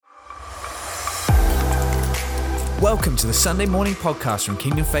Welcome to the Sunday morning podcast from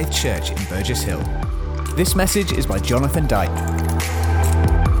Kingdom Faith Church in Burgess Hill. This message is by Jonathan Dyke.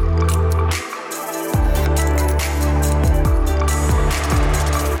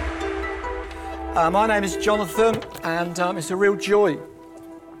 My name is Jonathan, and it's a real joy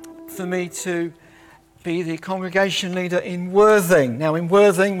for me to be the congregation leader in Worthing. Now, in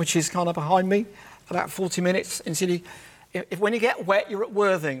Worthing, which is kind of behind me, about 40 minutes in city. When you get wet, you're at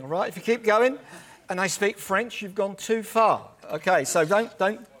Worthing, all right? If you keep going and they speak French, you've gone too far. Okay, so don't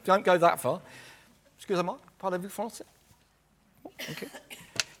go that far. Excusez-moi, parlez-vous français? Okay.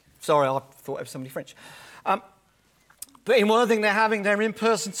 Sorry, I thought it was somebody French. But in Worthing, they're having their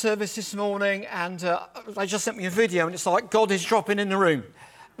in-person service this morning, and they just sent me a video, and it's like God is dropping in the room,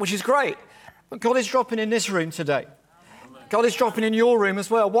 which is great. But God is dropping in this room today. God is dropping in your room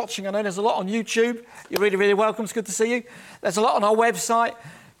as well, watching. I know there's a lot on YouTube. You're really, really welcome. It's good to see you. There's a lot on our website.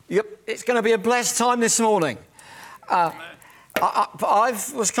 Yep, it's going to be a blessed time this morning. I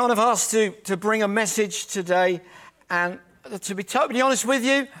was kind of asked to bring a message today, and to be totally honest with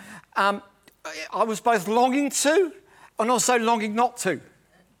you, I was both longing to and also longing not to.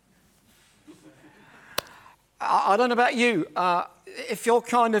 I don't know about you. If you're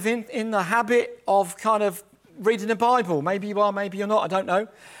kind of in the habit of kind of reading the Bible, maybe you are, maybe you're not, I don't know.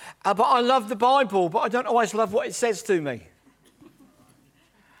 But I love the Bible, but I don't always love what it says to me.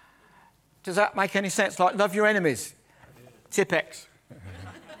 Does that make any sense? Like, love your enemies. Tip X.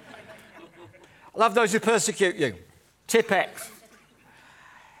 Love those who persecute you. Tip X.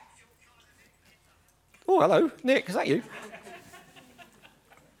 Oh, hello, Nick, is that you?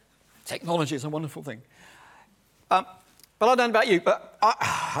 Technology is a wonderful thing. But I don't know about you, but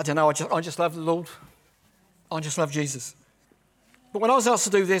I don't know, I just love the Lord. I just love Jesus. But when I was asked to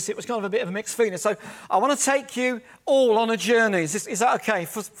do this, it was kind of a bit of a mixed feeling. So I want to take you all on a journey. Is that okay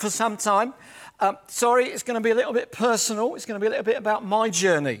for some time? Sorry, it's going to be a little bit personal. It's going to be a little bit about my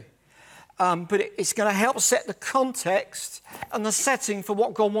journey. But it's going to help set the context and the setting for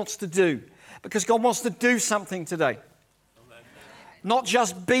what God wants to do. Because God wants to do something today. Amen. Not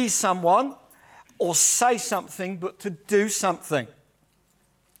just be someone or say something, but to do something.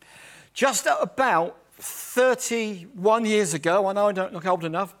 Just at about 31 years ago, I know I don't look old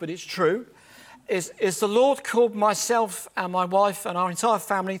enough, but it's true, is the Lord called myself and my wife and our entire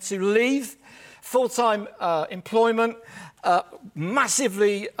family to leave full-time employment,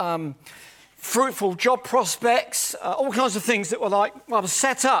 massively fruitful job prospects, all kinds of things that were like, well, I was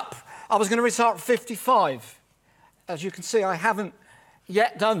set up. I was going to retire at 55. As you can see, I haven't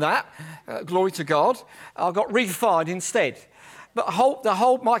yet done that. Glory to God. I got refired instead. But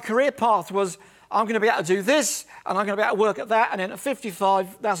my career path was, I'm going to be able to do this, and I'm going to be able to work at that, and then at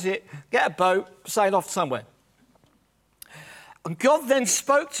 55, that's it. Get a boat, sail off somewhere. And God then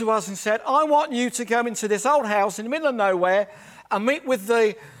spoke to us and said, I want you to go into this old house in the middle of nowhere and meet with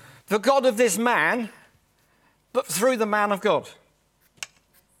the God of this man, but through the man of God.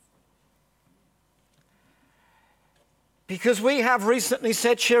 Because we have recently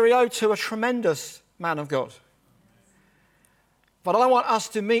said cheerio to a tremendous man of God. But I want us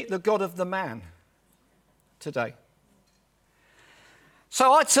to meet the God of the man today.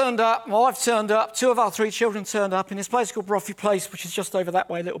 So I turned up, my wife turned up, 2 of our 3 children turned up in this place called Brothy Place, which is just over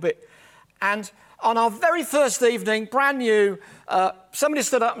that way a little bit. And on our very first evening, brand new, somebody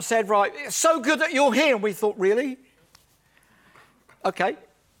stood up and said, right, it's so good that you're here. And we thought, really? Okay.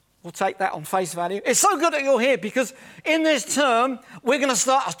 We'll take that on face value. It's so good that you're here because in this term, we're going to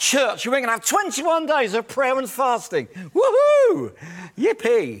start a church. We're going to have 21 days of prayer and fasting. Woohoo!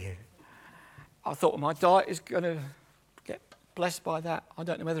 Yippee! I thought my diet is going to get blessed by that. I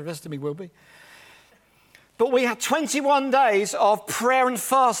don't know whether the rest of me will be. But we had 21 days of prayer and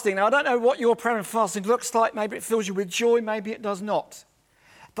fasting. Now, I don't know what your prayer and fasting looks like. Maybe it fills you with joy. Maybe it does not.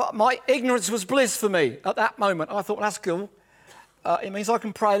 But my ignorance was bliss for me at that moment. I thought, well, that's cool. It means I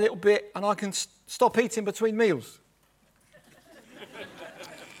can pray a little bit and I can stop eating between meals.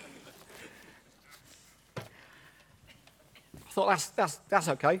 I thought, that's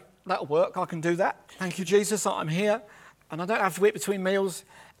okay. That'll work. I can do that. Thank you, Jesus, that I'm here. And I don't have to eat between meals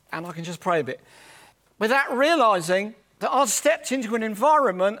and I can just pray a bit. Without realising that I'd stepped into an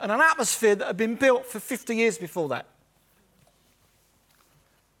environment and an atmosphere that had been built for 50 years before that.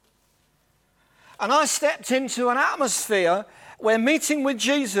 And I stepped into an atmosphere where meeting with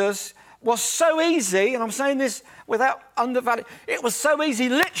Jesus was so easy, and I'm saying this without undervaluing, it was so easy,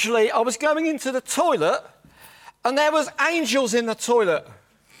 literally, I was going into the toilet, and there was angels in the toilet.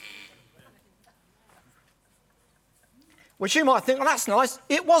 Which you might think, well, that's nice.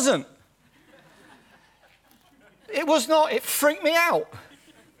 It wasn't. It was not. It freaked me out.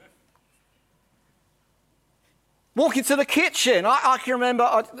 walking to the kitchen. I can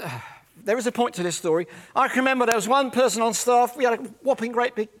remember, there is a point to this story. I can remember there was one person on staff. We had a whopping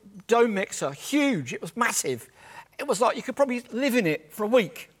great big dough mixer, huge. It was massive. It was like you could probably live in it for a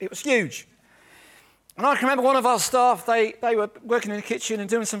week. It was huge. And I can remember one of our staff, they were working in the kitchen and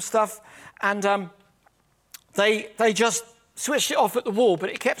doing some stuff, and they just switched it off at the wall,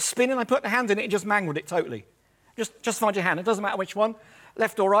 but it kept spinning. They put their hand in it and just mangled it totally. Just find your hand. It doesn't matter which one,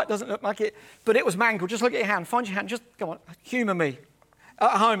 left or right, doesn't look like it, but it was mangled. Just look at your hand. Find your hand. Just go on, humour me.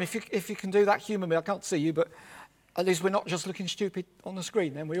 At home, if you can do that, humour me. I can't see you, but at least we're not just looking stupid on the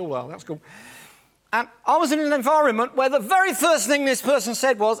screen. Then we all are. That's cool. And I was in an environment where the very first thing this person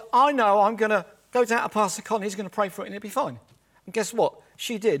said was, I know I'm going to go down to Pastor Colin, he's going to pray for it and it'll be fine. And guess what?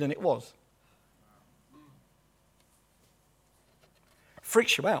 She did, and it was.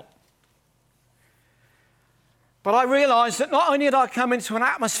 Freaks you out. But I realised that not only had I come into an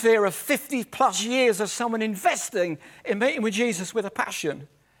atmosphere of 50 plus years of someone investing in meeting with Jesus with a passion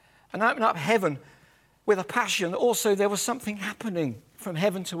and opening up heaven with a passion, also there was something happening from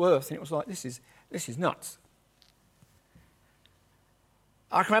heaven to earth, and it was like, this is nuts.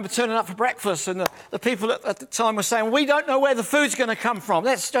 I can remember turning up for breakfast, and the people at the time were saying, we don't know where the food's going to come from.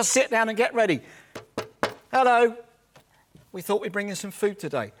 Let's just sit down and get ready. Hello. We thought we'd bring in some food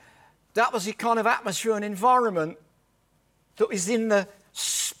today. That was the kind of atmosphere and environment that was in the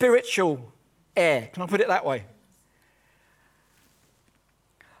spiritual air. Can I put it that way?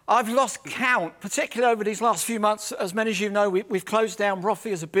 I've lost count, particularly over these last few months. As many of you know, we've closed down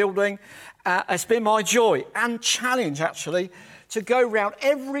Roffey as a building. It's been my joy and challenge, actually, to go around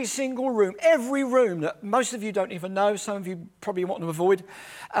every single room, every room that most of you don't even know, some of you probably want to avoid,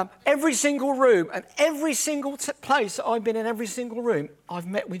 every single room and every single place that I've been in, every single room, I've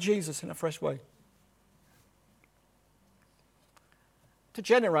met with Jesus in a fresh way. To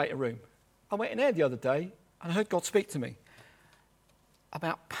generate a room. I went in there the other day and I heard God speak to me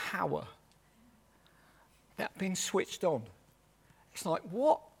about power, about being switched on. It's like,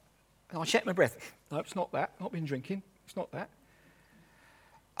 what? And I checked my breath. No, it's not that. Not been drinking. It's not that.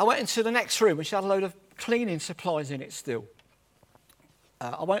 I went into the next room, which had a load of cleaning supplies in it still.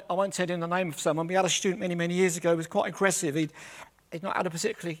 I won't tell you the name of someone. We had a student many years ago who was quite aggressive. He'd not had a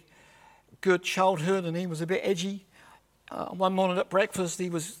particularly good childhood, and he was a bit edgy. One morning at breakfast,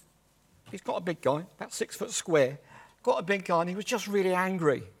 he's got a big guy, about 6 foot square, got a big guy, and he was just really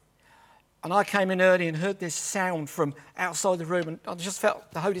angry. And I came in early and heard this sound from outside the room, and I just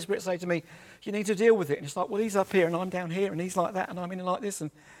felt the Holy Spirit say to me, you need to deal with it. And it's like, well, he's up here and I'm down here and he's like that and I'm in like this. And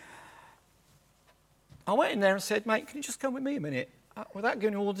I went in there and said, mate, can you just come with me a minute? Without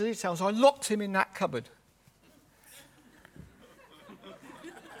giving all the details, I locked him in that cupboard.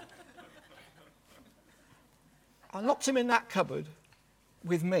 I locked him in that cupboard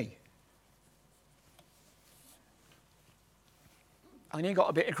with me. And he got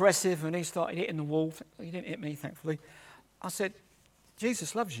a bit aggressive and he started hitting the wall. He didn't hit me, thankfully. I said,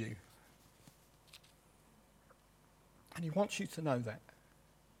 Jesus loves you. And he wants you to know that.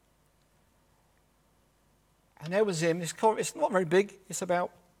 And there was him. This corridor, it's not very big. It's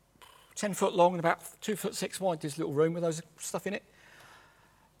about 10 foot long and about 2 foot 6 wide, this little room with those stuff in it.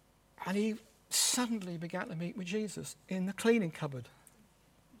 And he suddenly began to meet with Jesus in the cleaning cupboard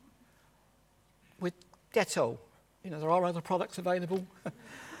with Dettol. You know, there are other products available.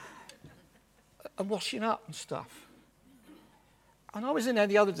 And washing up and stuff. And I was in there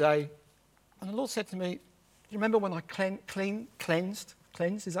the other day, and the Lord said to me, do you remember when I cleansed?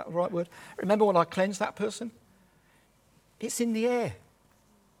 Cleanse, is that the right word? Remember when I cleansed that person? It's in the air.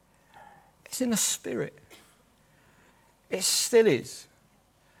 It's in the spirit. It still is.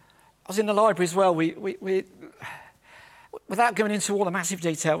 I was in the library as well. We without going into all the massive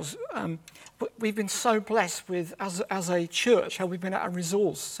details, we've been so blessed with, as a church, how we've been able to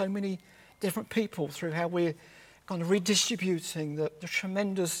resource so many different people through how we're kind of redistributing the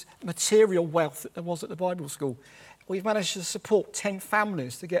tremendous material wealth that there was at the Bible school. We've managed to support 10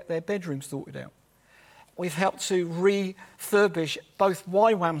 families to get their bedrooms sorted out. We've helped to refurbish both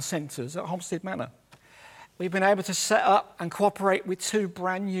YWAM centres at Homestead Manor. We've been able to set up and cooperate with 2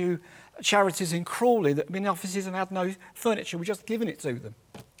 brand new charities in Crawley that have been in offices and had no furniture. We've just given it to them.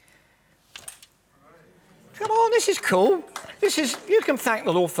 Come on, this is cool. You can thank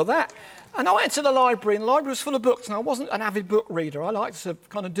the Lord for that. And I went to the library, and the library was full of books, and I wasn't an avid book reader. I like to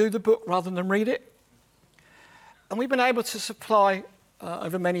kind of do the book rather than read it. And we've been able to supply,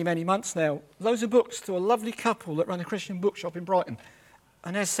 over many months now, loads of books to a lovely couple that run a Christian bookshop in Brighton.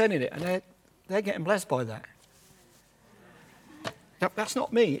 And they're selling it, and they're getting blessed by that. That's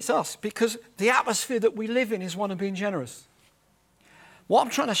not me, it's us, because the atmosphere that we live in is one of being generous. What I'm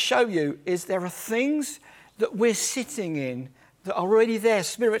trying to show you is there are things that we're sitting in that are already there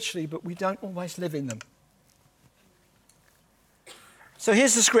spiritually, but we don't always live in them. So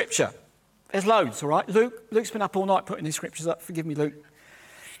here's the scripture. There's loads, all right? Luke's been up all night putting these scriptures up. Forgive me, Luke.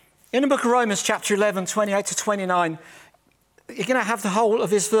 In the book of Romans, chapter 11, 28 to 29, you're going to have the whole of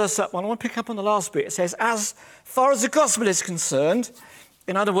this verse up. I want to pick up on the last bit. It says, as far as the gospel is concerned,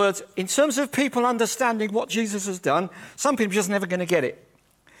 in other words, in terms of people understanding what Jesus has done, some people are just never going to get it.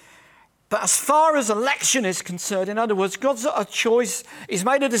 But as far as election is concerned, in other words, God's got a choice. He's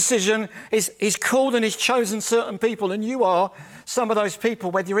made a decision. He's called and he's chosen certain people. And you are some of those people,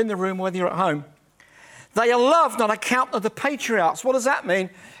 whether you're in the room or whether you're at home. They are loved on account of the patriarchs. What does that mean?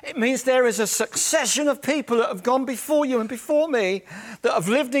 It means there is a succession of people that have gone before you and before me that have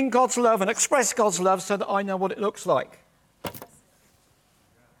lived in God's love and expressed God's love so that I know what it looks like.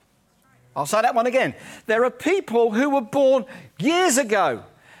 I'll say that one again. There are people who were born years ago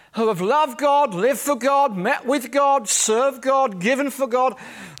who have loved God, lived for God, met with God, served God, given for God,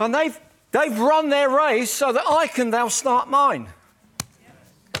 and they've run their race so that I can now start mine.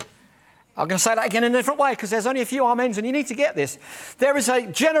 I'm going to say that again in a different way because there's only a few amens and you need to get this. There is a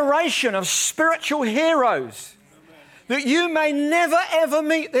generation of spiritual heroes that you may never ever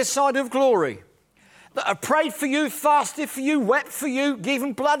meet this side of glory, that have prayed for you, fasted for you, wept for you,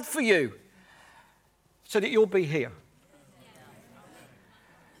 given blood for you, so that you'll be here.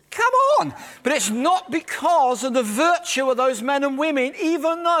 Come on. But it's not because of the virtue of those men and women,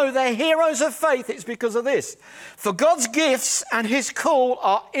 even though they're heroes of faith, it's because of this. For God's gifts and his call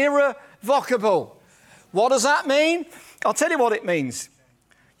are irrevocable. What does that mean? I'll tell you what it means.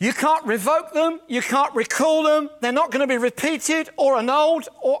 You can't revoke them. You can't recall them. They're not going to be repeated or annulled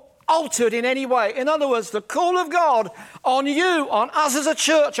or altered in any way. In other words, the call of God on you, on us as a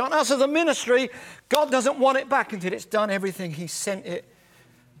church, on us as a ministry, God doesn't want it back until it's done everything he sent it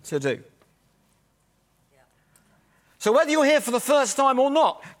to do. So whether you're here for the first time or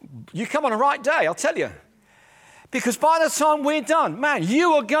not, you come on a right day, I'll tell you. Because by the time we're done, man,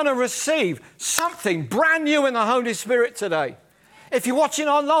 you are going to receive something brand new in the Holy Spirit today. If you're watching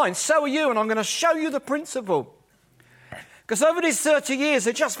online, so are you, and I'm going to show you the principle. Because over these 30 years,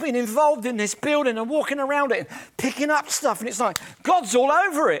 I've just been involved in this building and walking around it and picking up stuff, and it's like, God's all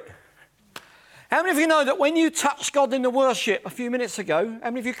over it. How many of you know that when you touched God in the worship a few minutes ago, how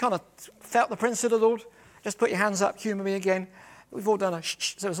many of you kind of felt the Prince of the Lord? Just put your hands up, humour me again. We've all done a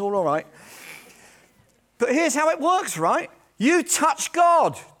shh, so it's all right. But here's how it works, right? You touch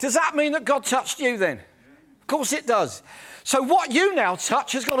God. Does that mean that God touched you then? Of course it does. So what you now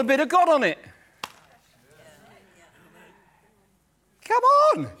touch has got a bit of God on it. Come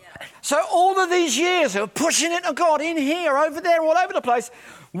on. So all of these years of pushing it to God in here, over there, all over the place,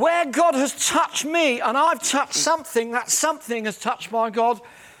 where God has touched me and I've touched something, that something has touched by God.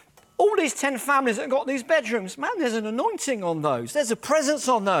 All these 10 families that have got these bedrooms, man, there's an anointing on those. There's a presence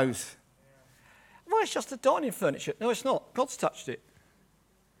on those. Well, it's just the dining furniture. No, it's not. God's touched it.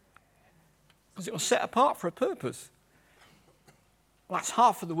 Because it was set apart for a purpose. Well, that's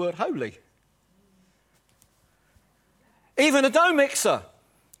half of the word holy. Even a dough mixer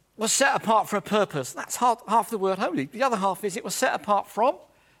was set apart for a purpose. That's half the word holy. The other half is it was set apart from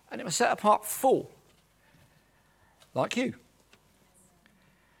and it was set apart for. Like you.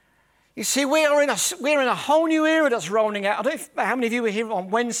 You see, we're in a whole new era that's rolling out. I don't know how many of you were here on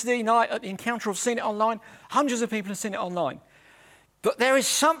Wednesday night at the Encounter have seen it online. Hundreds of people have seen it online. But there is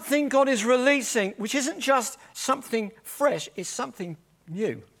something God is releasing, which isn't just something fresh, it's something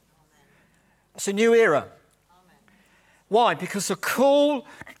new. It's a new era. Why? Because the call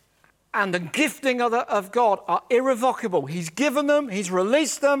and the gifting of God are irrevocable. He's given them, he's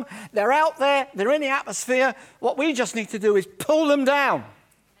released them, they're out there, they're in the atmosphere. What we just need to do is pull them down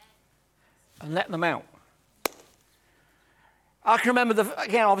and let them out. I can remember,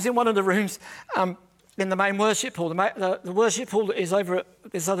 I was in one of the rooms in the main worship hall. The worship hall that is over at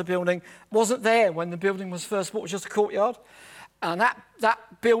this other building wasn't there when the building was first bought, it was just a courtyard. And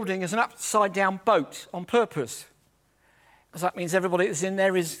that building is an upside-down boat on purpose. Because that means everybody that's in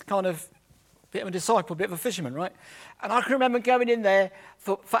there is kind of a bit of a disciple, a bit of a fisherman, right? And I can remember going in there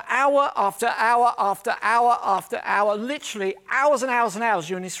for hour after hour after hour after hour, literally hours and hours and hours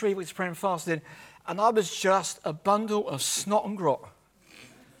during these 3 weeks of prayer and fasting. And I was just a bundle of snot and grot.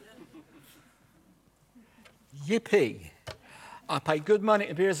 Yippee. I paid good money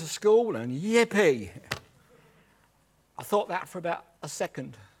to be as a school and yippee. I thought that for about a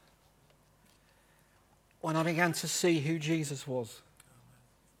second. When I began to see who Jesus was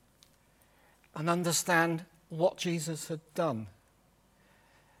and understand what Jesus had done.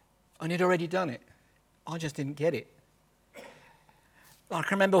 And he'd already done it. I just didn't get it. I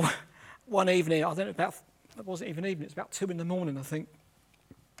can remember one evening, I don't know, about It wasn't even evening, it's about 2 a.m, I think.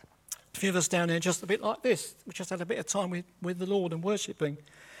 A few of us down there just a bit like this. We just had a bit of time with the Lord and worshipping.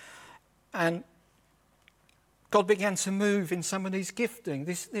 And God began to move in some of these gifting,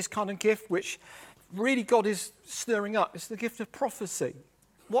 this kind of gift which really God is stirring up. It's the gift of prophecy.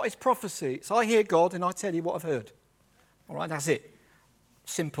 What is prophecy? It's I hear God and I tell you what I've heard. All right, that's it.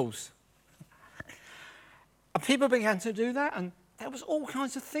 Simples. And people began to do that, and there was all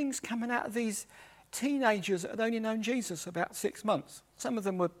kinds of things coming out of these teenagers that had only known Jesus about 6 months. Some of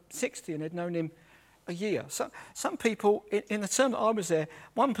them were 60 and had known him a year. So, some people, in the term that I was there,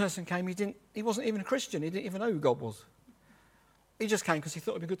 one person came, he wasn't even a Christian, he didn't even know who God was. He just came because he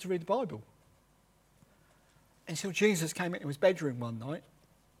thought it'd be good to read the Bible. Until Jesus came into his bedroom one night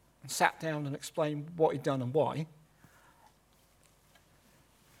and sat down and explained what he'd done and why.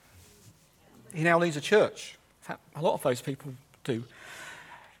 He now leads a church. In fact, a lot of those people do.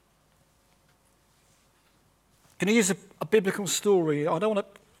 I'm going to use a biblical story. I don't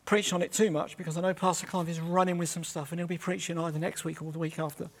want to preach on it too much because I know Pastor Clive is running with some stuff and he'll be preaching either next week or the week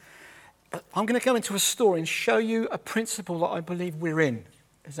after. But I'm going to go into a story and show you a principle that I believe we're in.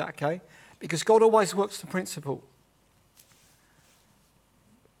 Is that okay? Because God always works to principle.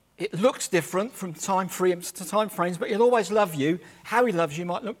 It looks different from time frames to time frames, but he'll always love you. How he loves you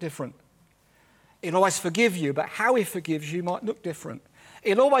might look different. He'll always forgive you, but how he forgives you might look different.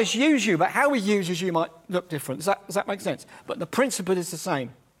 He'll always use you, but how he uses you might look different. Does that make sense? But the principle is the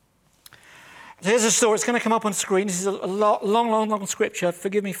same. So here's a story. It's going to come up on screen. This is a long scripture.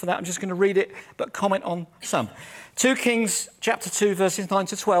 Forgive me for that. I'm just going to read it, but comment on some. 2 Kings chapter 2, verses 9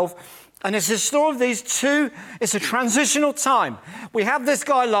 to 12. And it's the story of these two. It's a transitional time. We have this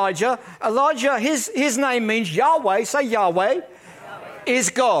guy Elijah. Elijah, his name means Yahweh. Say Yahweh, Yahweh.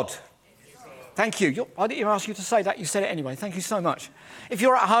 Is God. Thank you. I didn't even ask you to say that. You said it anyway. Thank you so much. If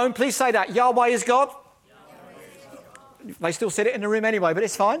you're at home, please say that. Yahweh is God. They still said it in the room anyway, but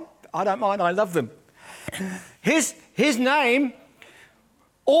it's fine. I don't mind. I love them. His name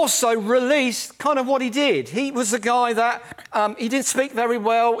also released kind of what he did. He was the guy that he didn't speak very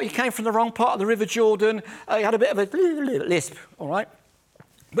well. He came from the wrong part of the River Jordan. He had a bit of a lisp, all right?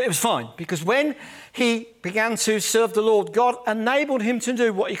 But it was fine because when he began to serve the Lord, God enabled him to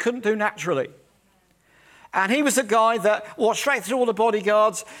do what he couldn't do naturally. And he was the guy that walked straight through all the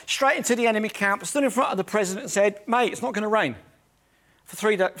bodyguards, straight into the enemy camp, stood in front of the president and said, mate, it's not going to rain for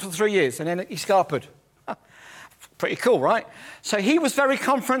 3 years. And then he scarpered. Pretty cool, right? So he was very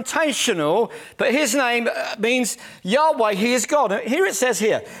confrontational, but his name means Yahweh, he is God. And here it says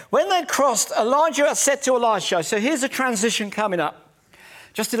here, when they'd crossed, Elijah said to Elisha, so here's a transition coming up.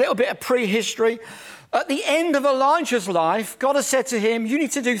 Just a little bit of prehistory. At the end of Elijah's life, God has said to him, you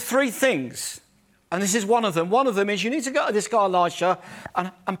need to do 3 things. And this is one of them. One of them is you need to go to this guy Elisha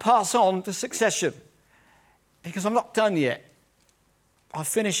and pass on the succession. Because I'm not done yet. I'm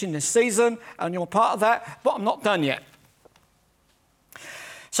finishing this season and you're part of that, but I'm not done yet.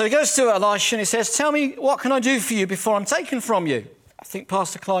 So he goes to Elisha and he says, tell me, what can I do for you before I'm taken from you? I think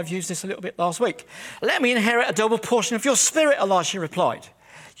Pastor Clive used this a little bit last week. Let me inherit a double portion of your spirit, Elisha replied.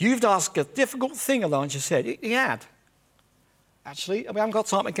 You've asked a difficult thing, Elijah said. He had. Actually, we haven't got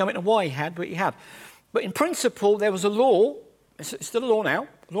time to go into why he had, but he had. But in principle, there was a law, it's still a law now,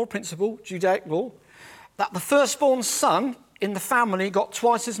 a law principle, Judaic law, that the firstborn son in the family got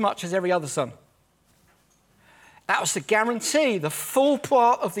twice as much as every other son. That was to guarantee the full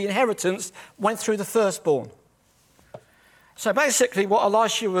part of the inheritance went through the firstborn. So basically what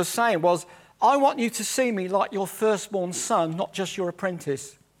Elisha was saying was, I want you to see me like your firstborn son, not just your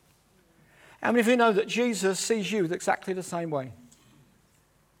apprentice. How many of you know that Jesus sees you exactly the same way?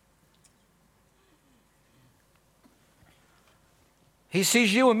 He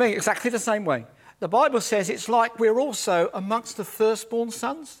sees you and me exactly the same way. The Bible says it's like we're also amongst the firstborn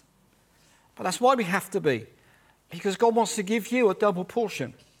sons. But that's why we have to be. Because God wants to give you a double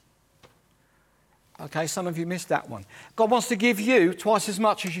portion. Okay, some of you missed that one. God wants to give you twice as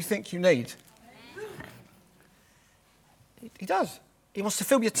much as you think you need. He does. He wants to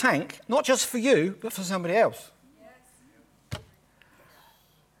fill your tank, not just for you, but for somebody else.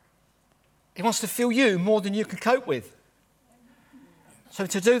 He wants to fill you more than you can cope with. So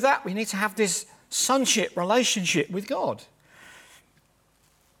to do that, we need to have this sonship relationship with God.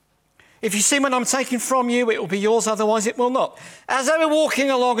 If you see when I'm taking from you, it will be yours, otherwise it will not. As they were walking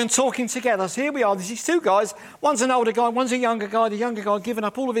along and talking together, so here we are, there's these 2 guys, one's an older guy, one's a younger guy, the younger guy giving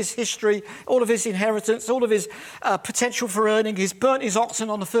up all of his history, all of his inheritance, all of his potential for earning. He's burnt his oxen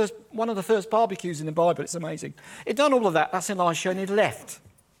on one of the first barbecues in the Bible, it's amazing. He'd done all of that, that's Elisha, and he'd left.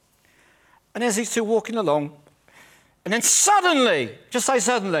 And there's these 2 walking along, and then suddenly, just say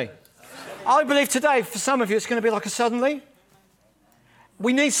suddenly. I believe today, for some of you, it's going to be like a suddenly.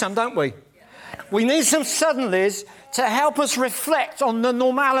 We need some, don't we? We need some suddenlies to help us reflect on the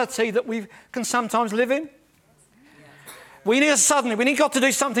normality that we can sometimes live in. We need a suddenly. We need God to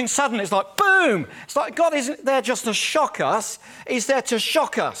do something suddenly. It's like, boom. It's like God isn't there just to shock us. He's there to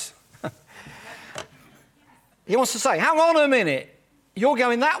shock us. He wants to say, hang on a minute. You're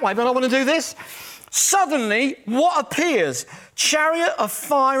going that way, but I want to do this. Suddenly, what appears? Chariot of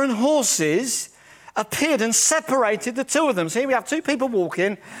fire and horses appeared and separated the two of them. See, we have two people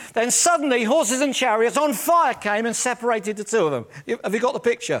walking. Then suddenly, horses and chariots on fire came and separated the two of them. Have you got the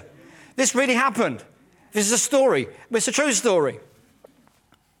picture? This really happened. This is a story. It's a true story.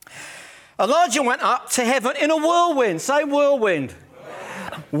 Elijah went up to heaven in a whirlwind. Say whirlwind.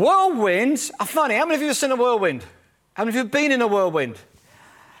 Whirlwinds are funny. How many of you have seen a whirlwind? How many of you have been in a whirlwind?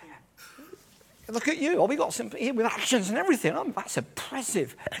 Look at you. Oh, we got some here with actions and everything. Oh, that's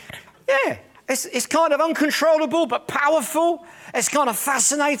impressive. Yeah. It's kind of uncontrollable but powerful. It's kind of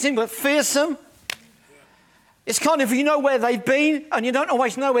fascinating but fearsome. It's kind of, you know where they've been and you don't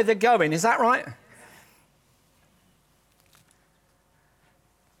always know where they're going. Is that right?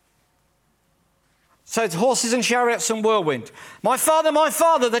 So it's horses and chariots and whirlwind. My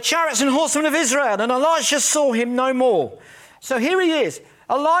father, the chariots and horsemen of Israel. And Elijah saw him no more. So here he is.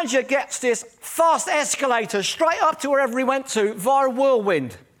 Elijah gets this fast escalator straight up to wherever he went to via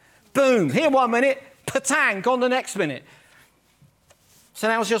whirlwind. Boom, here 1 minute, patang, gone the next minute. So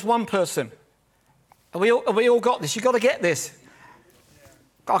now it's just one person. Have we all got this? You've got to get this.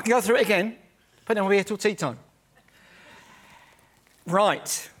 I can go through it again, but then we'll be here till tea time.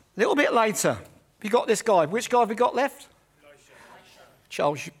 Right, a little bit later, we got this guy. Which guy have we got left?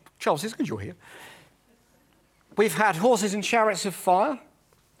 Charles, it's good you're here. We've had horses and chariots of fire,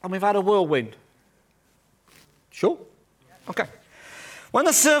 and we've had a whirlwind. Sure? Okay. When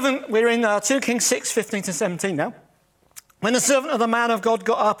the servant, we're in 2 Kings 6, 15 to 17 now. When the servant of the man of God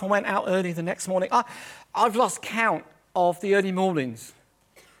got up and went out early the next morning, I've lost count of the early mornings.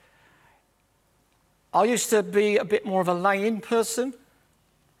 I used to be a bit more of a lay-in person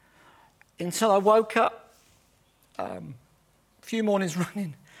until I woke up a few mornings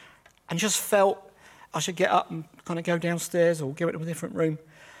running and just felt I should get up and kind of go downstairs or go into a different room.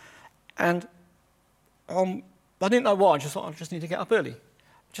 And I didn't know why. I just thought I just need to get up early.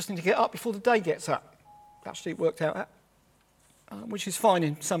 I just need to get up before the day gets up. Actually, it worked out, which is fine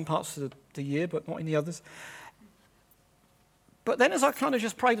in some parts of the year, but not in the others. But then as I kind of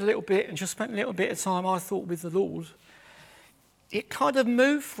just prayed a little bit and just spent a little bit of time, I thought, with the Lord, it kind of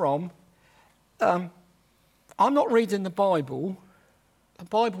moved from, I'm not reading the Bible's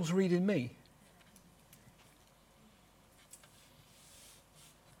reading me.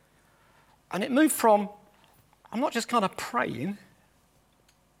 And it moved from, I'm not just kind of praying,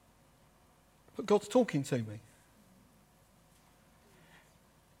 but God's talking to me.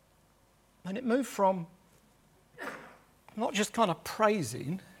 And it moved from, I'm not just kind of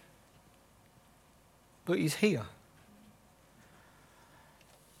praising, but He's here.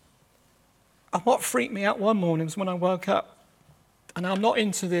 And what freaked me out one morning was when I woke up, and I'm not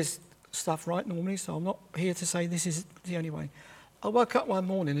into this stuff right normally, so I'm not here to say this is the only way. I woke up one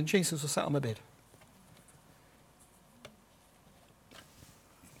morning and Jesus was sat on my bed.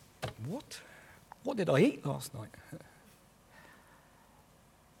 What? What did I eat last night?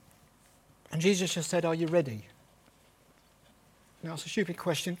 And Jesus just said, are you ready? Now, it's a stupid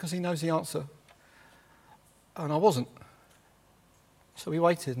question because He knows the answer. And I wasn't. So we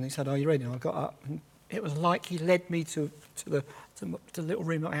waited and He said, are you ready? And I got up and it was like He led me to the little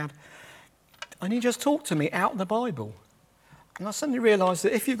room that I had. And He just talked to me out of the Bible. And I suddenly realised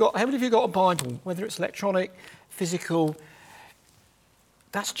that how many of you got a Bible, whether it's electronic, physical,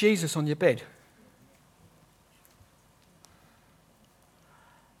 that's Jesus on your bed.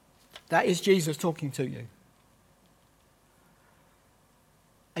 That is Jesus talking to you.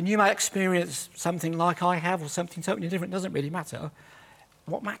 And you may experience something like I have or something totally different. It doesn't really matter.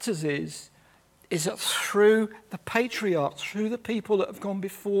 What matters is that through the patriarchs, through the people that have gone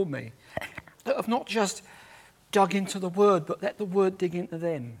before me, that have not just dug into the Word, but let the Word dig into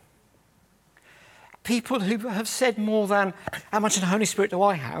them. People who have said more than, how much of the Holy Spirit do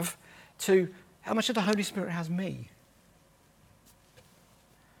I have, to how much of the Holy Spirit has me.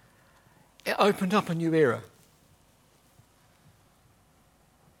 It opened up a new era.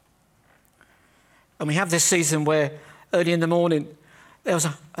 And we have this season where early in the morning there was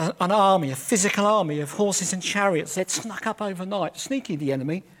an army, a physical army of horses and chariots. They'd snuck up overnight. Sneaky, the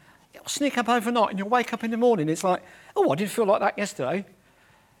enemy. It'll sneak up overnight and you'll wake up in the morning. It's like, oh, I didn't feel like that yesterday.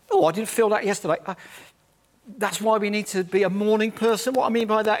 Oh, I didn't feel that yesterday. That's why we need to be a morning person. What I mean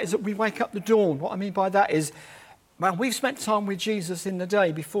by that is that we wake up the dawn. What I mean by that is, man, we've spent time with Jesus in the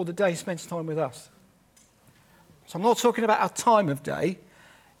day before the day spends time with us. So I'm not talking about our time of day.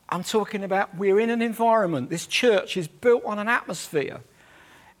 I'm talking about we're in an environment. This church is built on an atmosphere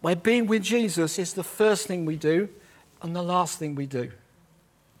where being with Jesus is the first thing we do and the last thing we do.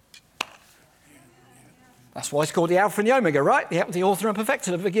 That's why it's called the Alpha and the Omega, right? The author and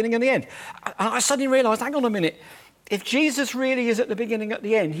perfecter, the beginning and the end. And I suddenly realised, hang on a minute, if Jesus really is at the beginning and at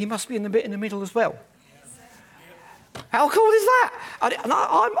the end, he must be in the bit in the middle as well. How cool is that?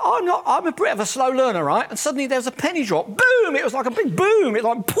 I'm a bit of a slow learner, right? And suddenly there's a penny drop. Boom! It was like a big boom. It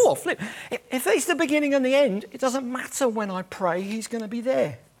like, poof, flip. If he's the beginning and the end, it doesn't matter when I pray, he's going to be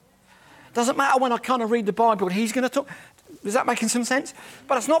there. It doesn't matter when I kind of read the Bible, he's going to talk. Is that making some sense?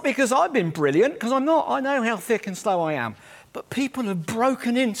 But it's not because I've been brilliant, because I'm not. I know how thick and slow I am. But people have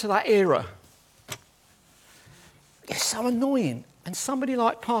broken into that era. It's so annoying. And somebody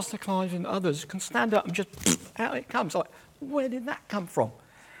like Pastor Clive and others can stand up and just, out it comes. Like, where did that come from?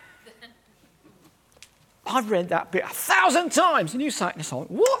 I've read that bit 1,000 times. And you say, it's like,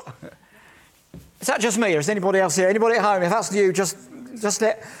 what? Is that just me, or is anybody else here? Anybody at home? If that's you, just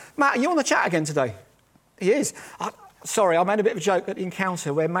let... Matt, are you on the chat again today? He is. Sorry, I made a bit of a joke at the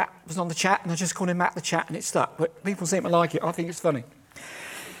encounter where Matt was on the chat, and I just called him Matt the Chat, and it stuck. But people seem to like it. I think it's funny.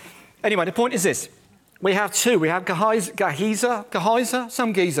 Anyway, the point is this. We have two. We have Gehazi,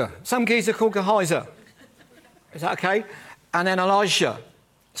 some geezer called Gehazi. Is that okay? And then Elisha.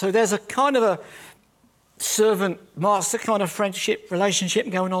 So there's a kind of a servant-master kind of friendship, relationship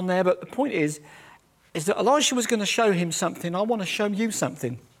going on there. But the point is that Elisha was going to show him something. I want to show you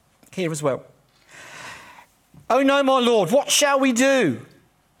something here as well. Oh no, my Lord, what shall we do?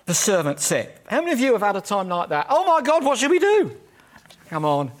 The servant said. How many of you have had a time like that? Oh my God, what should we do? Come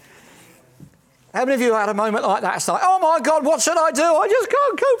on. How many of you had a moment like that? It's like, oh my God, what should I do? I just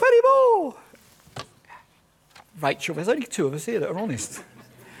can't cope anymore. Rachel, there's only two of us here that are honest.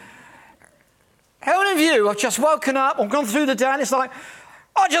 How many of you have just woken up or gone through the day and it's like,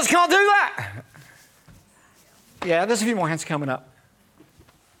 I just can't do that? Yeah, there's a few more hands coming up.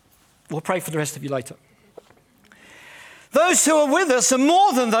 We'll pray for the rest of you later. Those who are with us are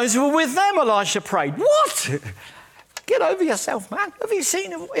more than those who are with them, Elisha prayed. What? Get over yourself, man. Have you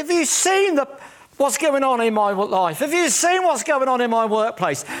seen what's going on in my life? Have you seen what's going on in my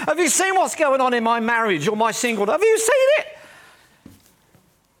workplace? Have you seen what's going on in my marriage or my singlehood? Have you seen it?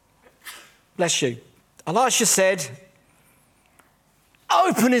 Bless you. Elisha said,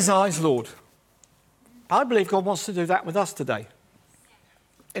 open his eyes, Lord. I believe God wants to do that with us today.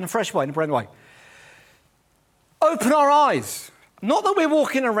 In a fresh way, in a brand new way. Open our eyes. Not that we're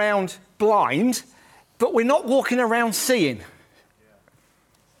walking around blind, but we're not walking around seeing.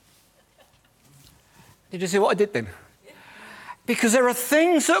 Did you see what I did then? Because there are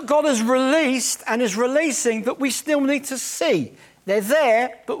things that God has released and is releasing that we still need to see. They're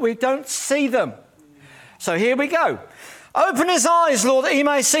there, but we don't see them. So here we go. Open his eyes, Lord, that he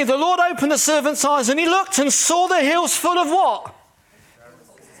may see. The Lord opened the servant's eyes, and he looked and saw the hills full of what?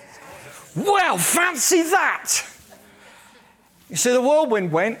 Well, fancy that. You see, the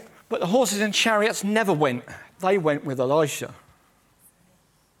whirlwind went, but the horses and chariots never went. They went with Elisha.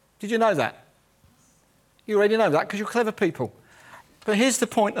 Did you know that? You already know that because you're clever people. But here's the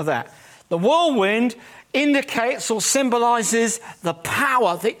point of that. The whirlwind indicates or symbolises the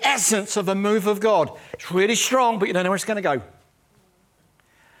power, the essence of a move of God. It's really strong, but you don't know where it's going to go.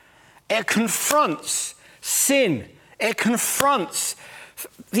 It confronts sin. It confronts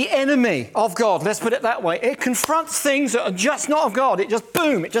the enemy of God. Let's put it that way. It confronts things that are just not of God. It just,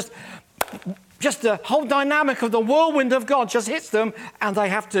 boom, it just the whole dynamic of the whirlwind of God just hits them and they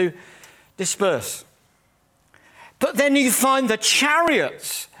have to disperse. But then you find the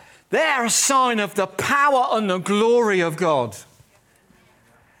chariots. They're a sign of the power and the glory of God.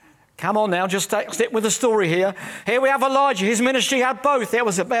 Come on now, just stick with the story here. Here we have Elijah. His ministry had both. There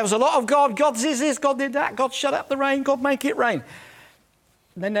was a lot of God. God did this, God did that. God shut up the rain. God make it rain.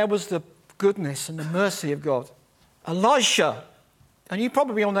 And then there was the goodness and the mercy of God. Elisha, and you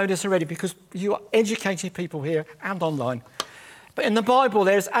probably all know this already because you are educated people here and online. But in the Bible,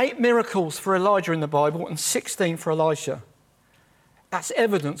 there's 8 miracles for Elijah in the Bible and 16 for Elisha. That's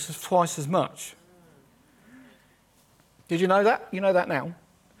evidence of twice as much. Did you know that? You know that now.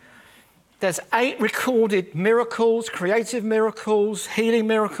 There's 8 recorded miracles, creative miracles, healing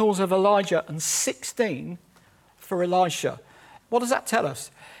miracles of Elijah and 16 for Elisha. What does that tell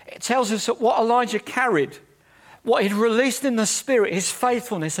us? It tells us that what Elijah carried, what he'd released in the Spirit, his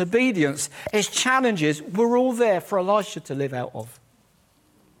faithfulness, obedience, his challenges, were all there for Elisha to live out of.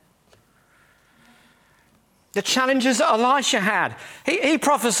 The challenges that Elisha had. He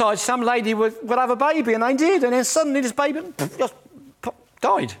prophesied some lady would have a baby, and they did. And then suddenly this baby just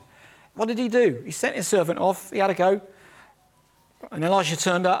died. What did he do? He sent his servant off. He had to go. And Elisha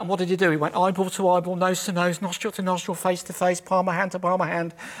turned up, and what did he do? He went eyeball to eyeball, nose to nose, nostril to nostril, face to face, palm of hand to palm of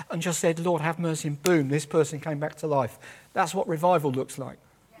hand, and just said, Lord, have mercy. And boom, this person came back to life. That's what revival looks like.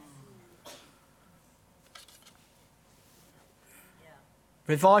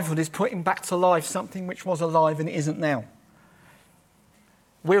 Revival is putting back to life something which was alive and isn't now.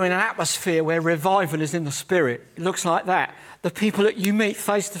 We're in an atmosphere where revival is in the spirit. It looks like that. The people that you meet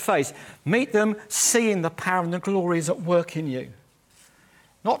face to face, meet them seeing the power and the glory is at work in you.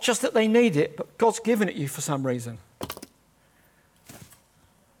 Not just that they need it, but God's given it you for some reason.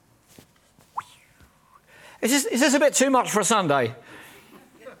 Is this a bit too much for a Sunday?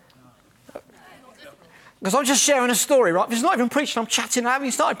 Because I'm just sharing a story, right? If it's not even preaching, I'm chatting. I haven't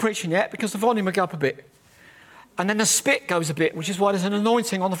even started preaching yet because the volume will go up a bit. And then the spit goes a bit, which is why there's an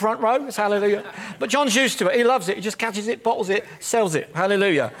anointing on the front row. It's hallelujah. But John's used to it. He loves it. He just catches it, bottles it, sells it.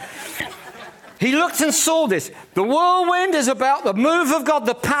 Hallelujah. He looked and saw this. The whirlwind is about the move of God,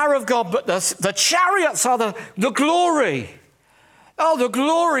 the power of God, but the chariots are the glory. Oh, the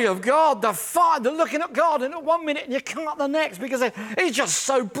glory of God, the fire, the looking at God, and at 1 minute and you can't the next because he's just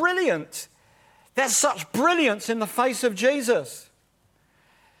so brilliant. There's such brilliance in the face of Jesus.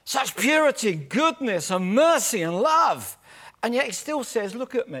 Such purity, goodness, and mercy and love. And yet he still says,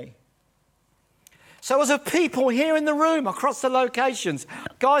 look at me. So as a people here in the room, across the locations,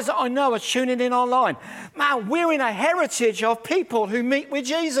 guys that I know are tuning in online, man, we're in a heritage of people who meet with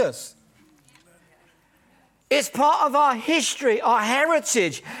Jesus. It's part of our history, our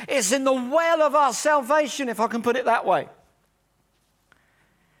heritage. It's in the well of our salvation, if I can put it that way.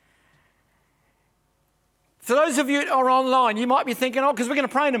 For those of you that are online, you might be thinking, because we're going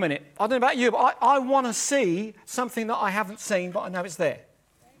to pray in a minute. I don't know about you, but I want to see something that I haven't seen, but I know it's there.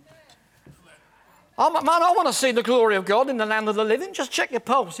 I want to see the glory of God in the land of the living. Just check your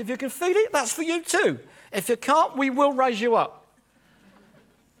pulse. If you can feel it, that's for you too. If you can't, we will raise you up.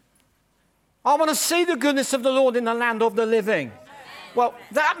 I want to see the goodness of the Lord in the land of the living. Well,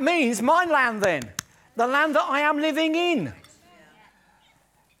 that means my land then, the land that I am living in.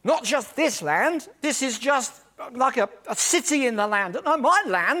 Not just this land. This is just like a city in the land. No, my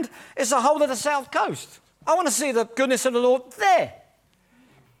land is the whole of the south coast. I want to see the goodness of the Lord there.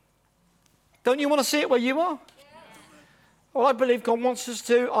 Don't you want to see it where you are? Well, I believe God wants us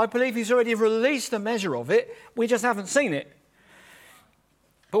to. I believe he's already released a measure of it. We just haven't seen it.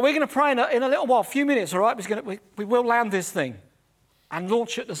 But we're going to pray in a little while, a few minutes, all right? We will land this thing and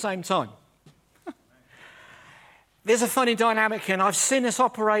launch at the same time. There's a funny dynamic here, and I've seen this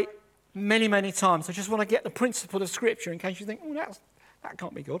operate many, many times. I just want to get the principle of Scripture in case you think, that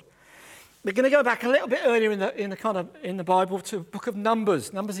can't be good. We're going to go back a little bit earlier in the Bible to the book of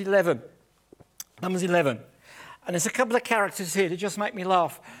Numbers, Numbers 11. Numbers 11. And there's a couple of characters here that just make me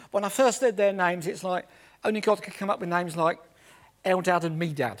laugh. When I first read their names, it's like only God could come up with names like Eldad and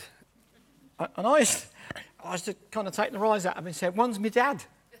Medad. And I used to kind of take the rise out of them and say, one's my dad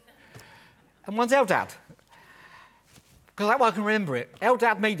and one's Eldad. Because that way I can remember it.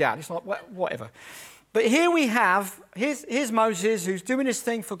 Eldad, Medad. It's like, whatever. But here we have, here's Moses who's doing his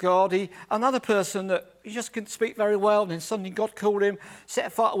thing for God. Another person that he just couldn't speak very well. And then suddenly God called him,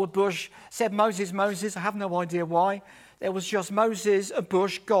 set fire to a bush, said, Moses, Moses. I have no idea why. There was just Moses, a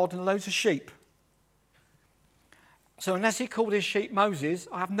bush, God, and loads of sheep. So unless he called his sheep Moses,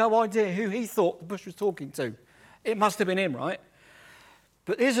 I have no idea who he thought the bush was talking to. It must have been him, right?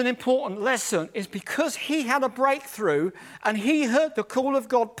 But here's an important lesson, is because he had a breakthrough and he heard the call of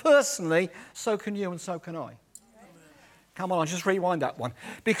God personally, so can you and so can I. Amen. Come on, I'll just rewind that one.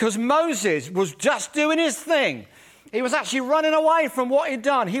 Because Moses was just doing his thing. He was actually running away from what he'd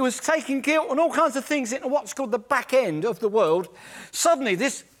done. He was taking guilt and all kinds of things into what's called the back end of the world. Suddenly,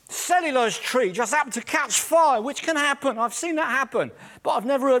 this cellulose tree just happened to catch fire, which can happen. I've seen that happen. But I've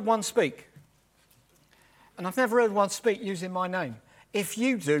never heard one speak. And I've never heard one speak using my name. If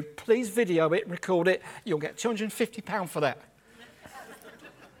you do, please video it, record it. You'll get £250 for that.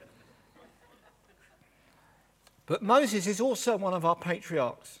 But Moses is also one of our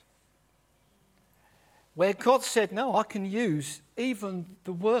patriarchs, where God said, no, I can use even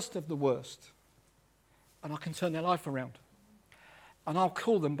the worst of the worst, and I can turn their life around. And I'll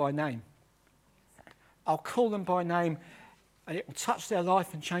call them by name. I'll call them by name, and it will touch their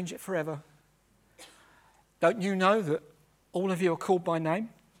life and change it forever. Don't you know that all of you are called by name?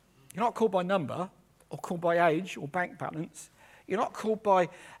 You're not called by number, or called by age, or bank balance. You're not called by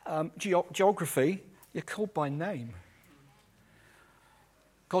geography. You're called by name.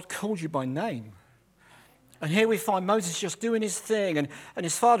 God called you by name. And here we find Moses just doing his thing, and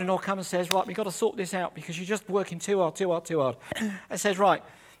his father-in-law comes and says, right, we've got to sort this out because you're just working too hard. And says, right,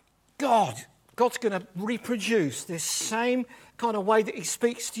 God's going to reproduce this same kind of way that he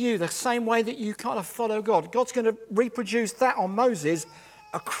speaks to you, the same way that you kind of follow God. God's going to reproduce that on Moses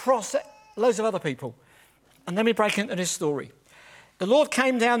across loads of other people. And then we break into this story. The Lord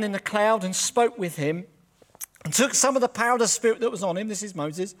came down in the cloud and spoke with him and took some of the power of the Spirit that was on him, this is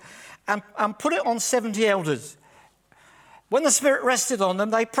Moses, and put it on 70 elders. When the Spirit rested on them,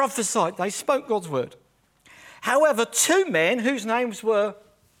 they prophesied, they spoke God's word. However, 2 men whose names were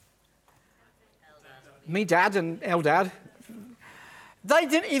Medad and Eldad,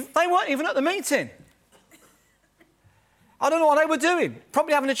 they weren't even at the meeting. I don't know what they were doing.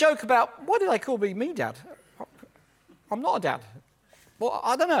 Probably having a joke about, why do they call me Medad? I'm not a dad. Well,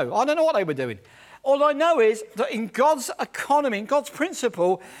 I don't know. I don't know what they were doing. All I know is that in God's economy, in God's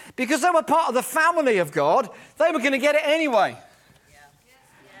principle, because they were part of the family of God, they were going to get it anyway.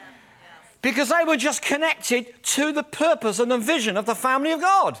 Because they were just connected to the purpose and the vision of the family of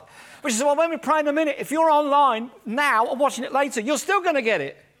God. Which is why when we pray in a minute, if you're online now or watching it later, you're still going to get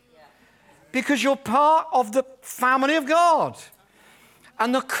it. Because you're part of the family of God.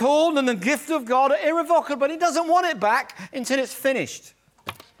 And the call and the gift of God are irrevocable, but he doesn't want it back until it's finished.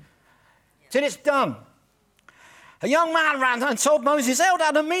 Till it's done. A young man ran and told Moses,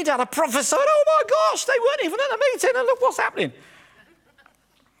 Eldad and Medad had prophesied. Oh my gosh, they weren't even at the meeting, and look what's happening.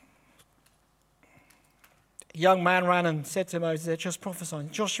 A young man ran and said to Moses, they're just prophesying.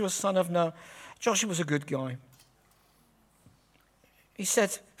 Joshua, son of Nun. Joshua was a good guy. He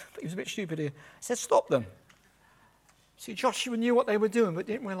said, he was a bit stupid here. He said, stop them. See, Joshua knew what they were doing, but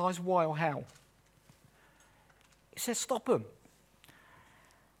didn't realize why or how. He said, stop them.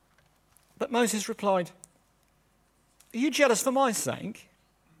 But Moses replied, are you jealous for my sake?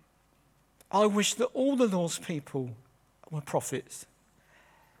 I wish that all the Lord's people were prophets,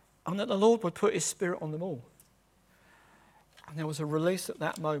 and that the Lord would put his Spirit on them all. And there was a release at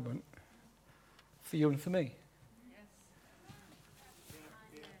that moment for you and for me.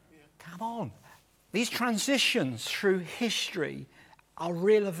 Come on. These transitions through history are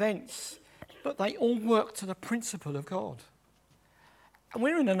real events, but they all work to the principle of God. And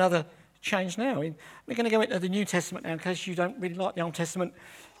we're in another change now. We're going to go into the New Testament now in case you don't really like the Old Testament.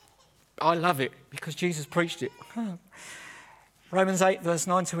 I love it because Jesus preached it. Romans 8 verse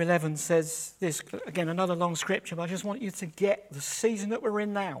 9 to 11 says this, again another long scripture, but I just want you to get the season that we're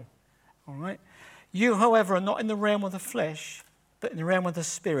in now. All right? You, however, are not in the realm of the flesh, but in the realm of the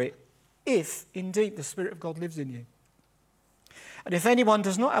Spirit, if indeed the Spirit of God lives in you. And if anyone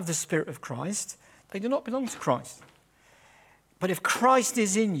does not have the Spirit of Christ, they do not belong to Christ. But if Christ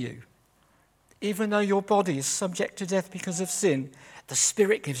is in you, even though your body is subject to death because of sin, the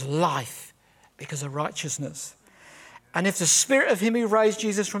Spirit gives life because of righteousness. And if the Spirit of him who raised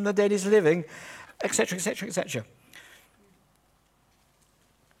Jesus from the dead is living, etc., etc., etc.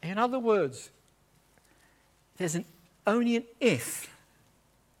 In other words, there's only an if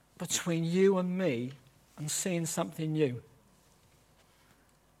between you and me and seeing something new.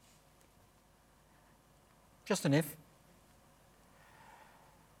 Just an if.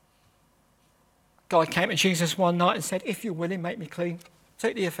 God came to Jesus one night and said, if you're willing, make me clean.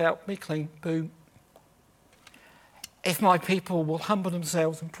 Take the if out, be clean, boom. If my people will humble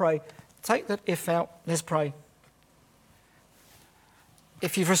themselves and pray, take that if out, let's pray.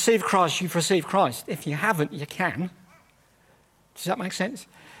 If you've received Christ, you've received Christ. If you haven't, you can. Does that make sense?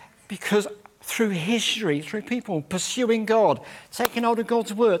 Because through history, through people pursuing God, taking hold of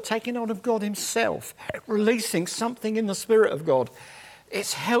God's word, taking hold of God himself, releasing something in the Spirit of God,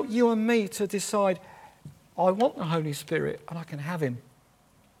 it's helped you and me to decide, I want the Holy Spirit and I can have him.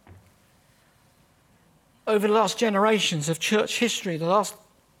 Over the last generations of church history, the last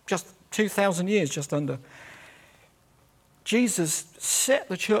just 2,000 years, just under, Jesus set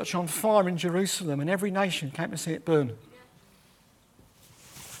the church on fire in Jerusalem and every nation came to see it burn.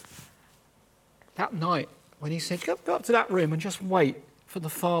 That night, when he said, go up to that room and just wait for the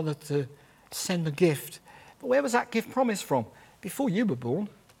Father to send the gift. But where was that gift promised from? Before you were born,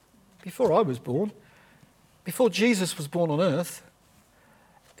 before I was born, before Jesus was born on earth,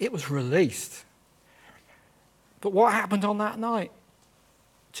 it was released. But what happened on that night?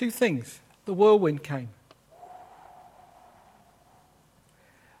 2 things. The whirlwind came.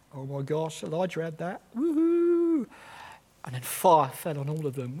 Oh my gosh, Elijah had that. Woohoo! And then fire fell on all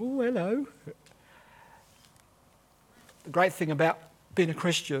of them. Oh, hello. The great thing about being a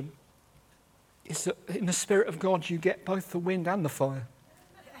Christian is that in the Spirit of God you get both the wind and the fire.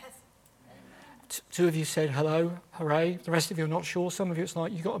 Yes. 2 of you said hello, hooray. The rest of you are not sure. Some of you it's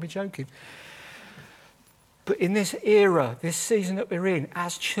like, you've got to be joking. But in this era, this season that we're in,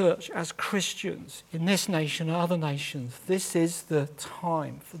 as church, as Christians, in this nation and other nations, this is the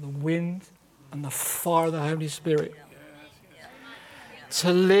time for the wind and the fire of the Holy Spirit.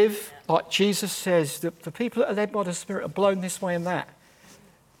 To live, like Jesus says, that the people that are led by the Spirit are blown this way and that.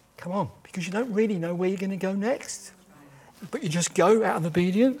 Come on, because you don't really know where you're going to go next. But you just go out of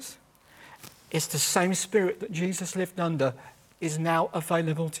obedience. It's the same Spirit that Jesus lived under is now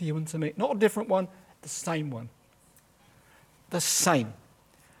available to you and to me. Not a different one, the same one. The same.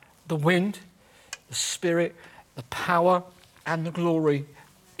 The wind, the Spirit, the power and the glory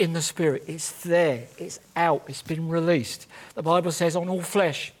in the Spirit. It's there. It's out. It's been released. The Bible says on all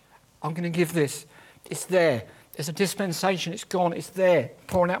flesh, I'm going to give this. It's there. There's a dispensation. It's gone. It's there.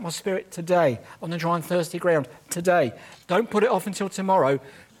 Pouring out my Spirit today on the dry and thirsty ground today. Don't put it off until tomorrow.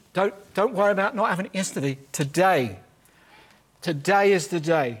 Don't worry about not having it yesterday. Today. Today is the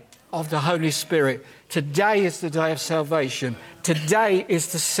day of the Holy Spirit. Today is the day of salvation. Today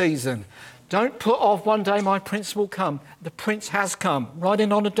is the season. Don't put off one day my Prince will come. The Prince has come,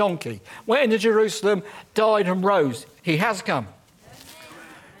 riding on a donkey, went into Jerusalem, died and rose. He has come.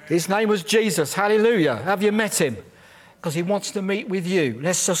 His name was Jesus. Hallelujah. Have you met him? Because he wants to meet with you.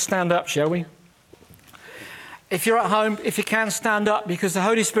 Let's just stand up, shall we? If you're at home, if you can, stand up, because the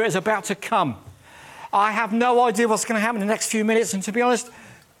Holy Spirit is about to come. I have no idea what's going to happen in the next few minutes, and to be honest,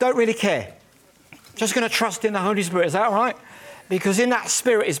 don't really care. Just going to trust in the Holy Spirit. Is that all right? Because in that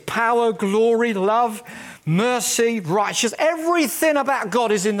Spirit is power, glory, love, mercy, righteousness. Everything about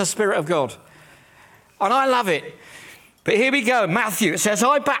God is in the Spirit of God. And I love it. But here we go. Matthew, it says,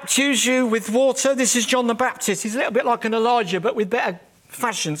 I baptize you with water. This is John the Baptist. He's a little bit like an Elijah, but with better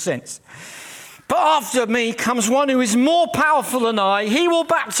fashion sense. But after me comes one who is more powerful than I. He will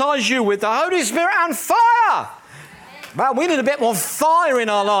baptize you with the Holy Spirit and fire. Man, we need a bit more fire in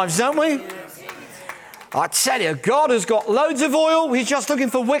our lives, don't we? I tell you, God has got loads of oil. He's just looking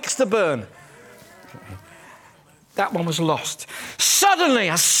for wicks to burn. That one was lost. Suddenly,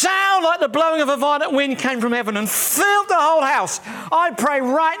 a sound like the blowing of a violent wind came from heaven and filled the whole house. I pray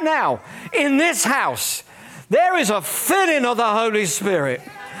right now, in this house, there is a filling of the Holy Spirit.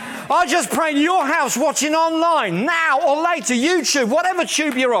 I just pray in your house, watching online, now or later, YouTube, whatever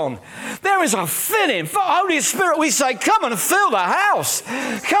tube you're on. There is a filling. For Holy Spirit, we say, come and fill the house.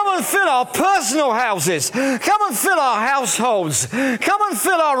 Come and fill our personal houses. Come and fill our households. Come and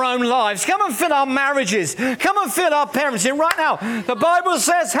fill our own lives. Come and fill our marriages. Come and fill our parenting. Right now, the Bible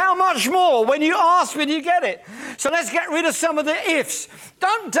says, how much more? When you ask, when you get it. So let's get rid of some of the ifs.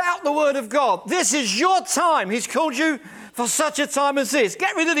 Don't doubt the word of God. This is your time. He's called you for such a time as this.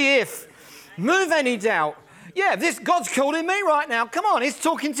 Get rid of the if. Move any doubt. Yeah, God's calling me right now. Come on, he's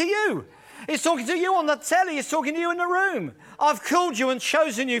talking to you. He's talking to you on the telly. He's talking to you in the room. I've called you and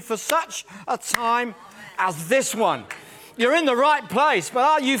chosen you for such a time as this one. You're in the right place, but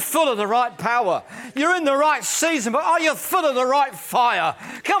are you full of the right power? You're in the right season, but are you full of the right fire?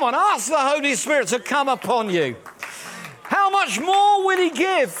 Come on, ask the Holy Spirit to come upon you. How much more will he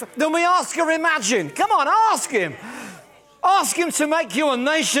give than we ask or imagine? Come on, ask him. Ask him to make you a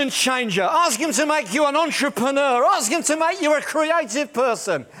nation changer. Ask him to make you an entrepreneur. Ask him to make you a creative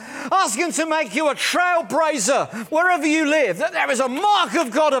person. Ask him to make you a trailblazer wherever you live, that there is a mark of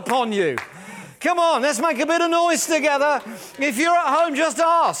God upon you. Come on, let's make a bit of noise together. If you're at home, just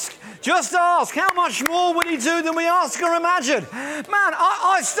ask. Just ask. How much more will he do than we ask or imagine? Man,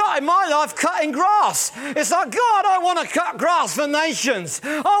 I started my life cutting grass. It's like, God, I want to cut grass for nations.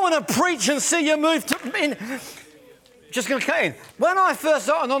 I want to preach and see you move in. Just going to cut in. When I first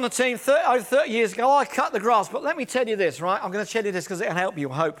started on the team over 30 years ago, I cut the grass. But let me tell you this, right? I'm going to tell you this because it'll help you,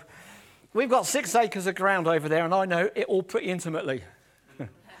 I hope. We've got 6 acres of ground over there, and I know it all pretty intimately.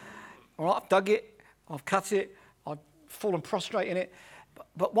 All right, I've dug it, I've cut it, I've fallen prostrate in it.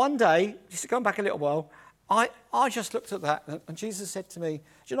 But one day, just going back a little while, I just looked at that, and Jesus said to me, do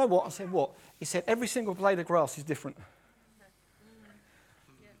you know what? I said, what? He said, every single blade of grass is different.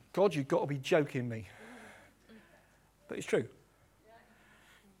 God, you've got to be joking me. But it's true.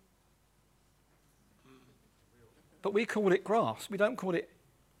 But we call it grass. We don't call it,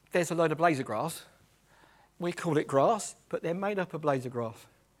 there's a load of blades of grass. We call it grass, but they're made up of blades of grass.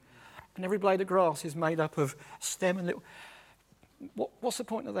 And every blade of grass is made up of stem and little. What's the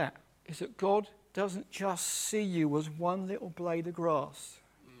point of that? Is that God doesn't just see you as one little blade of grass,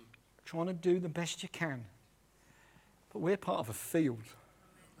 trying to do the best you can. But we're part of a field.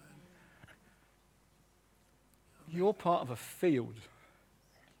 You're part of a field.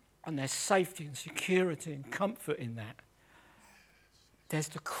 And there's safety and security and comfort in that. There's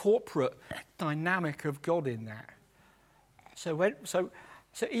the corporate dynamic of God in that.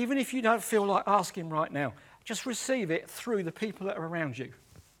 So even if you don't feel like asking right now, just receive it through the people that are around you.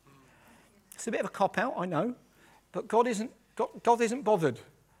 It's a bit of a cop-out, I know, but God isn't bothered.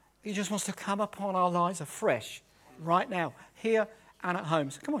 He just wants to come upon our lives afresh, right now, here and at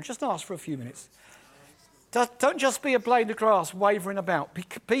home. So come on, just ask for a few minutes. Don't just be a blade of grass wavering about.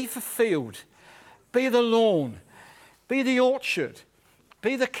 Be the field. Be the lawn. Be the orchard.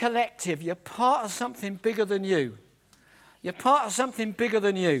 Be the collective. You're part of something bigger than you. You're part of something bigger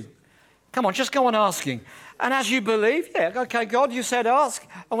than you. Come on, just go on asking. And as you believe, yeah, okay, God, you said ask.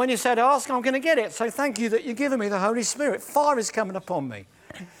 And when you said ask, I'm going to get it. So thank you that you're giving me the Holy Spirit. Fire is coming upon me.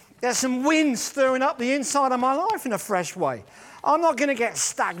 There's some wind stirring up the inside of my life in a fresh way. I'm not going to get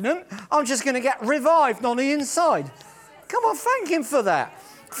stagnant. I'm just going to get revived on the inside. Come on, thank him for that.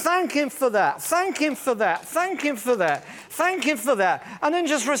 Thank him for that. Thank him for that. Thank him for that. Thank him for that. And then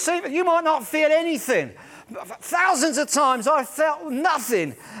just receive it. You might not feel anything. Thousands of times I felt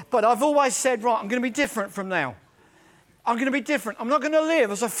nothing. But I've always said, right, I'm going to be different from now. I'm going to be different. I'm not going to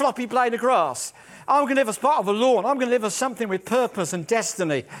live as a floppy blade of grass. I'm going to live as part of a lawn. I'm going to live as something with purpose and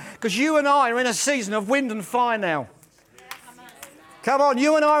destiny. Because you and I are in a season of wind and fire now. Come on,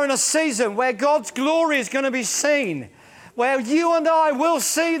 you and I are in a season where God's glory is going to be seen. Where you and I will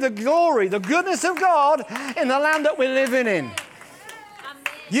see the glory, the goodness of God in the land that we're living in.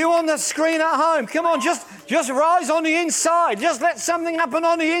 You on the screen at home, come on, just rise on the inside. Just let something happen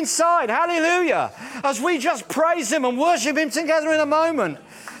on the inside. Hallelujah. As we just praise him and worship him together in a moment.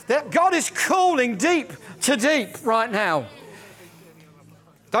 That God is calling deep to deep right now.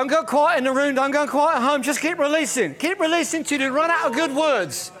 Don't go quiet in the room. Don't go quiet at home. Just keep releasing. Keep releasing till you run out of good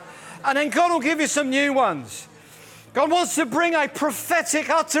words. And then God will give you some new ones. God wants to bring a prophetic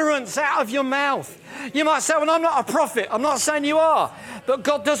utterance out of your mouth. You might say, well, I'm not a prophet. I'm not saying you are. But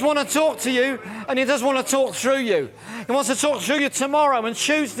God does want to talk to you, and he does want to talk through you. He wants to talk through you tomorrow and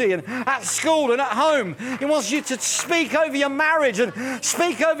Tuesday and at school and at home. He wants you to speak over your marriage and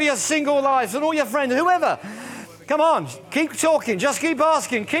speak over your single life and all your friends, whoever. Come on, keep talking. Just keep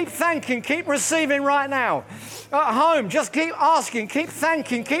asking. Keep thanking. Keep receiving right now. At home, just keep asking. Keep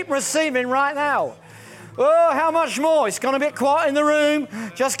thanking. Keep receiving right now. Oh, how much more? It's gone a bit quiet in the room.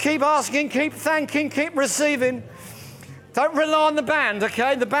 Just keep asking, keep thanking, keep receiving. Don't rely on the band,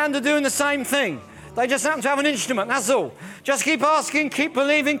 okay? The band are doing the same thing. They just happen to have an instrument, that's all. Just keep asking, keep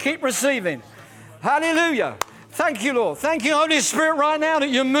believing, keep receiving. Hallelujah. Thank you, Lord. Thank you, Holy Spirit, right now that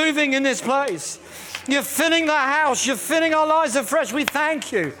you're moving in this place. You're filling the house. You're filling our lives afresh. We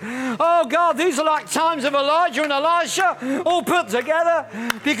thank you. Oh, God, these are like times of Elijah and Elisha all put together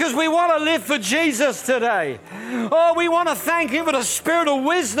because we want to live for Jesus today. Oh, we want to thank him for the spirit of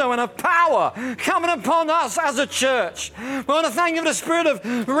wisdom and of power coming upon us as a church. We want to thank him for the spirit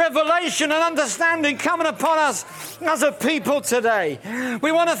of revelation and understanding coming upon us as a people today.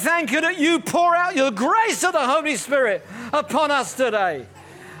 We want to thank you that you pour out your grace of the Holy Spirit upon us today.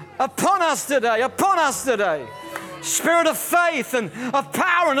 Upon us today, upon us today. Spirit of faith and of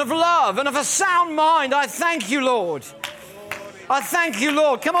power and of love and of a sound mind. I thank you, Lord. I thank you,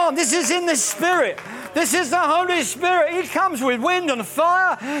 Lord. Come on, this is in the Spirit. This is the Holy Spirit. He comes with wind and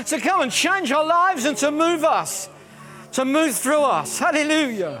fire to come and change our lives and to move us, to move through us.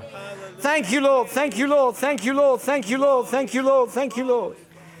 Hallelujah. Thank you, Lord. Thank you, Lord. Thank you, Lord. Thank you, Lord. Thank you, Lord. Thank you, Lord.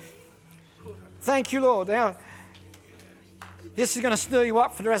 Thank you, Lord. Now, this is going to stir you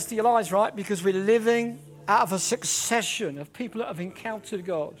up for the rest of your lives, right? Because we're living out of a succession of people that have encountered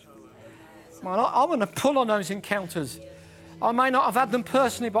God. Man, I want to pull on those encounters. I may not have had them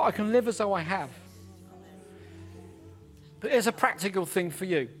personally, but I can live as though I have. But here's a practical thing for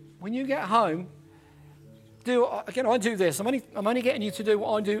you. When you get home, I do this. I'm only getting you to do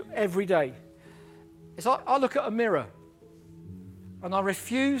what I do every day. It's like I look at a mirror and I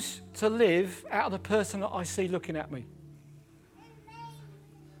refuse to live out of the person that I see looking at me.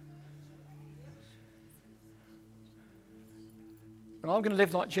 And I'm going to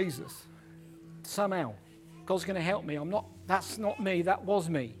live like Jesus. Somehow. God's going to help me. That's not me. That was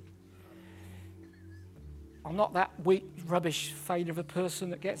me. I'm not that weak, rubbish failure of a person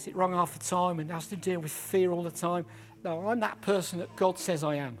that gets it wrong half the time and has to deal with fear all the time. No, I'm that person that God says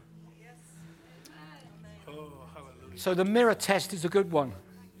I am. So the mirror test is a good one.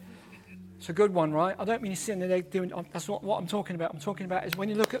 It's a good one, right? I don't mean you're sitting there doing. That's not what I'm talking about. I'm talking about is when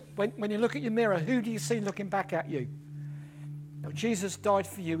you look at your mirror, who do you see looking back at you? Now, Jesus died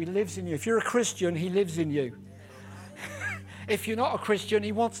for you. He lives in you. If you're a Christian, he lives in you. If you're not a Christian,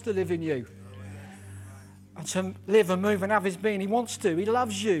 he wants to live in you. And to live and move and have his being, he wants to. He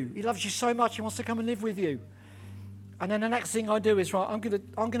loves you. He loves you so much, he wants to come and live with you. And then the next thing I do is, right, I'm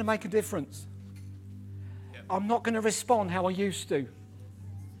going to make a difference. I'm not going to respond how I used to.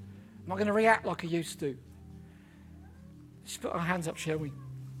 I'm not going to react like I used to. Let's put our hands up, shall we?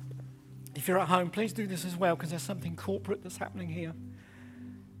 If you're at home, please do this as well, because there's something corporate that's happening here.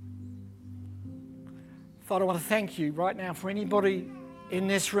 Father, I want to thank you right now for anybody in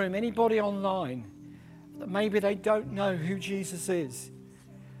this room, anybody online, that maybe they don't know who Jesus is.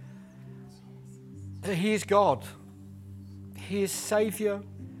 That he is God. He is Saviour.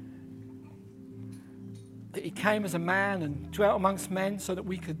 That he came as a man and dwelt amongst men so that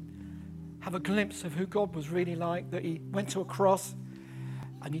we could have a glimpse of who God was really like. That he went to a cross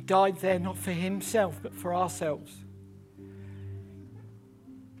and he died there not for himself but for ourselves.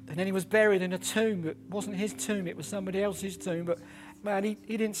 And then he was buried in a tomb that wasn't his tomb, it was somebody else's tomb. But man, he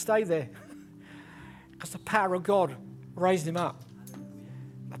didn't stay there because the power of God raised him up.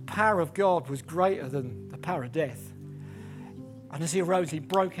 The power of God was greater than the power of death. And as he arose, he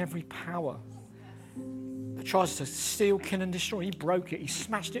broke every power that tries to steal, kill and destroy. He broke it. He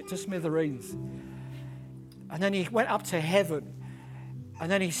smashed it to smithereens. And then he went up to heaven.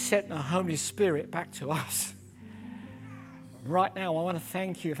 And then he sent the Holy Spirit back to us. Right now, I want to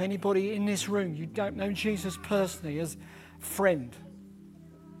thank you. If anybody in this room, you don't know Jesus personally as friend,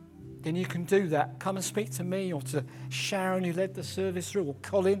 then you can do that. Come and speak to me or to Sharon, who led the service through, or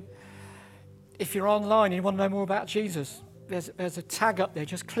Colin. If you're online and you want to know more about Jesus, there's a tag up there.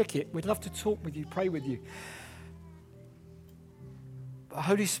 Just click it. We'd love to talk with you, pray with you. But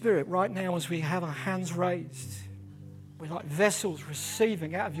Holy Spirit, right now, as we have our hands raised, we're like vessels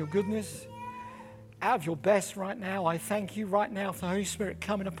receiving out of your goodness, out of your best right now. I thank you right now for the Holy Spirit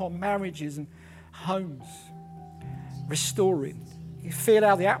coming upon marriages and homes, restoring. You feel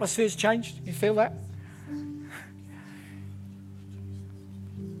how the atmosphere's changed? You feel that?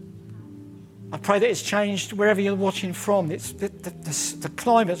 I pray that it's changed wherever you're watching from. It's the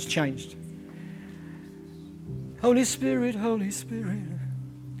climate's changed. Holy Spirit, Holy Spirit.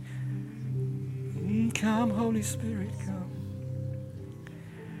 Come, Holy Spirit, come.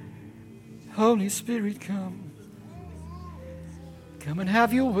 Holy Spirit, come. Come and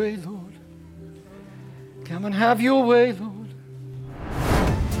have your way, Lord. Come and have your way, Lord.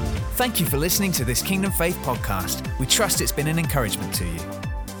 Thank you for listening to this Kingdom Faith podcast. We trust it's been an encouragement to you.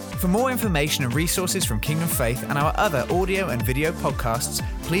 For more information and resources from Kingdom Faith and our other audio and video podcasts,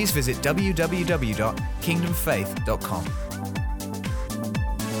 please visit www.kingdomfaith.com.